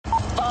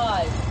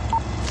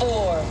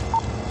4,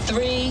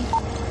 3,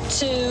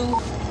 2,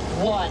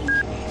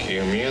 1.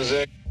 Cue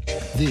music.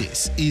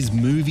 This is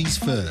Movies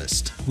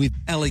First with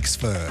Alex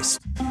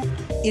First.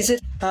 Is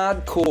it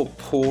hardcore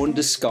porn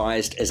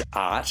disguised as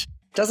art?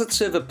 Does it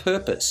serve a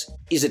purpose?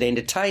 Is it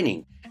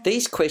entertaining?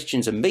 These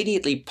questions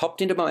immediately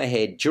popped into my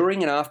head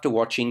during and after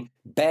watching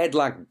Bad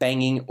Luck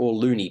Banging or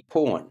Loony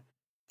Porn.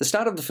 The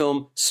start of the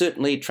film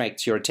certainly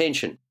attracts your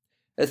attention.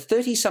 A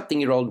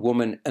 30-something-year-old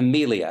woman,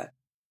 Amelia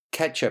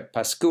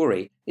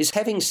Cacciapascuri, is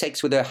having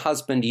sex with her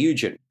husband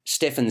Eugen,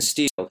 Stefan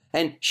Steele,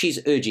 and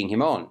she's urging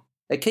him on.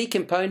 A key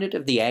component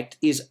of the act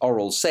is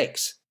oral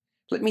sex.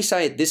 Let me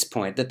say at this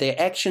point that their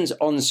actions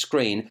on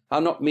screen are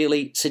not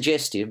merely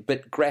suggestive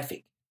but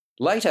graphic.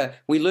 Later,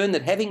 we learn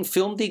that having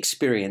filmed the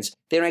experience,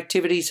 their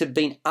activities have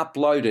been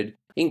uploaded,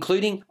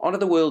 including onto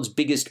the world's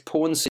biggest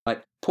porn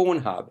site,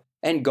 Pornhub,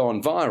 and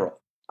gone viral.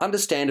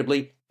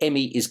 Understandably,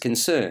 Emmy is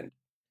concerned.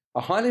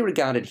 A highly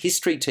regarded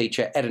history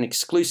teacher at an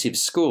exclusive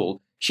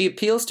school, she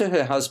appeals to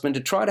her husband to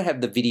try to have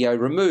the video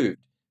removed.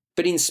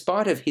 But in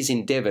spite of his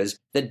endeavours,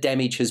 the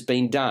damage has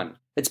been done.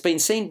 It's been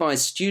seen by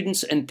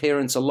students and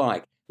parents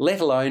alike, let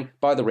alone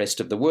by the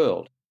rest of the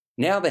world.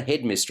 Now the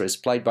headmistress,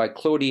 played by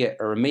Claudia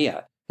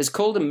Aramia, has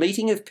called a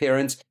meeting of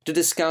parents to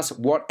discuss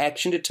what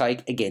action to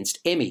take against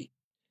Emmy.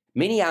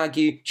 Many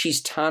argue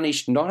she's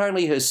tarnished not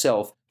only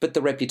herself, but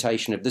the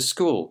reputation of the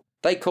school.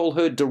 They call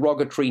her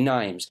derogatory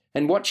names,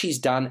 and what she's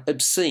done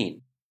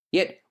obscene.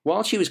 Yet,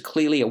 while she was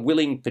clearly a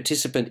willing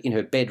participant in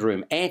her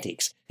bedroom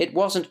antics, it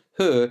wasn't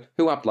her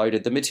who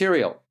uploaded the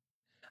material.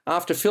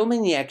 After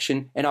filming the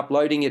action and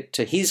uploading it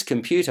to his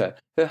computer,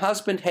 her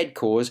husband had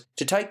cause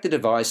to take the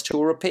device to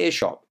a repair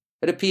shop.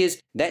 It appears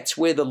that's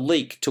where the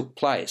leak took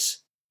place.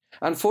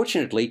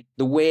 Unfortunately,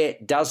 the where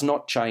does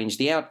not change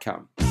the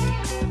outcome.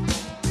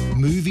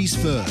 Movies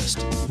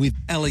First with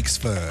Alex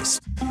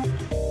First.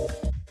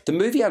 The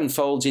movie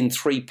unfolds in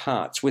 3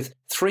 parts, with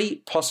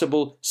 3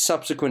 possible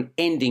subsequent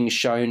endings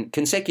shown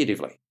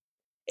consecutively.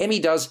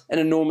 Emmy does an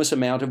enormous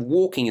amount of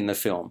walking in the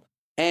film,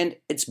 and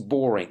it's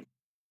boring.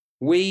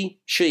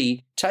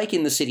 She take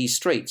in the city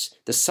streets,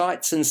 the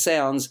sights and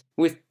sounds,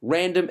 with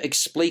random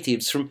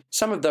expletives from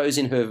some of those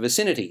in her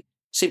vicinity,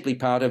 simply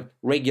part of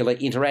regular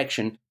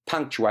interaction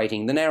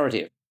punctuating the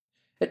narrative.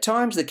 At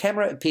times, the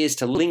camera appears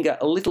to linger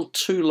a little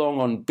too long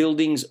on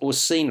buildings or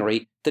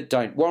scenery that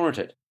don't warrant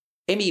it.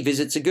 Emmy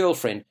visits a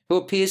girlfriend who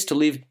appears to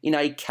live in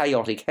a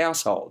chaotic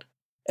household.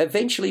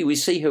 Eventually, we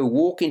see her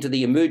walk into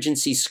the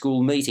emergency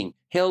school meeting,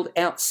 held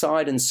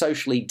outside and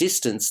socially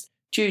distanced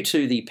due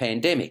to the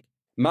pandemic.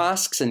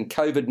 Masks and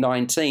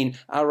COVID-19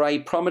 are a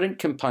prominent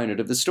component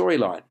of the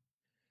storyline.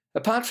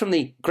 Apart from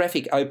the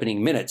graphic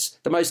opening minutes,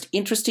 the most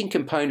interesting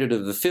component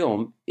of the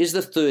film is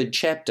the 3rd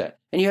chapter,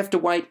 and you have to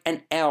wait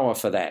an hour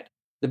for that.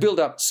 The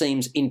build-up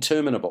seems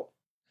interminable.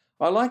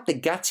 I like the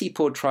gutsy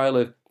portrayal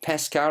of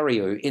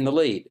Pascariu in the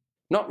lead.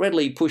 Not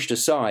readily pushed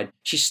aside,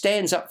 she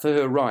stands up for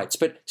her rights,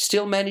 but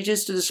still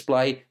manages to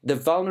display the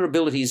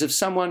vulnerabilities of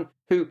someone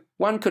who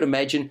one could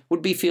imagine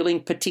would be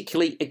feeling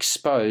particularly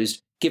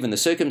exposed given the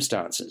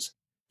circumstances.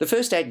 The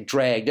first act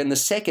dragged, and the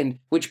second,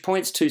 which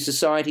points to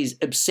society's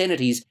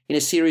obscenities in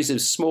a series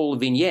of small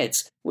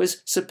vignettes,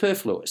 was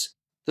superfluous.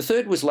 The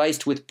third was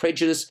laced with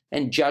prejudice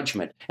and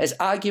judgment, as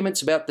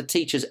arguments about the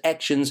teacher's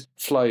actions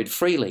flowed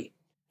freely.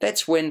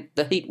 That's when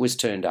the heat was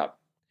turned up.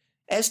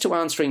 As to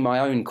answering my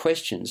own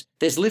questions,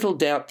 there's little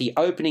doubt the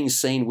opening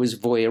scene was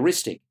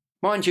voyeuristic.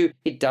 Mind you,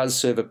 it does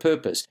serve a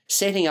purpose,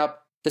 setting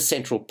up the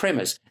central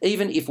premise,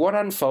 even if what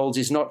unfolds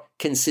is not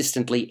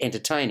consistently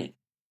entertaining.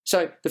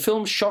 So the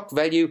film's shock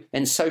value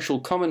and social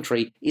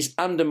commentary is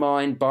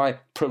undermined by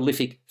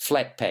prolific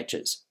flat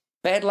patches.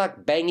 Bad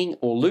Luck Banging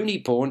or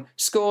Loony Porn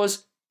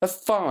scores a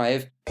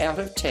 5 out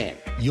of 10.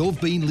 You've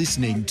been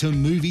listening to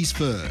Movies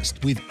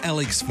First with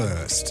Alex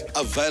First.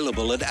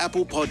 Available at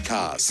Apple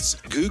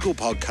Podcasts, Google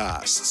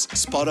Podcasts,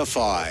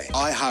 Spotify,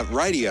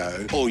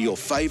 iHeartRadio, or your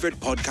favourite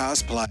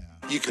podcast player.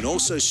 You can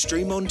also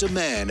stream on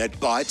demand at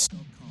Bytes.com.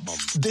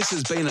 This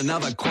has been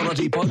another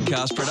quality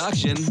podcast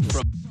production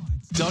from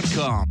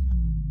Bytes.com.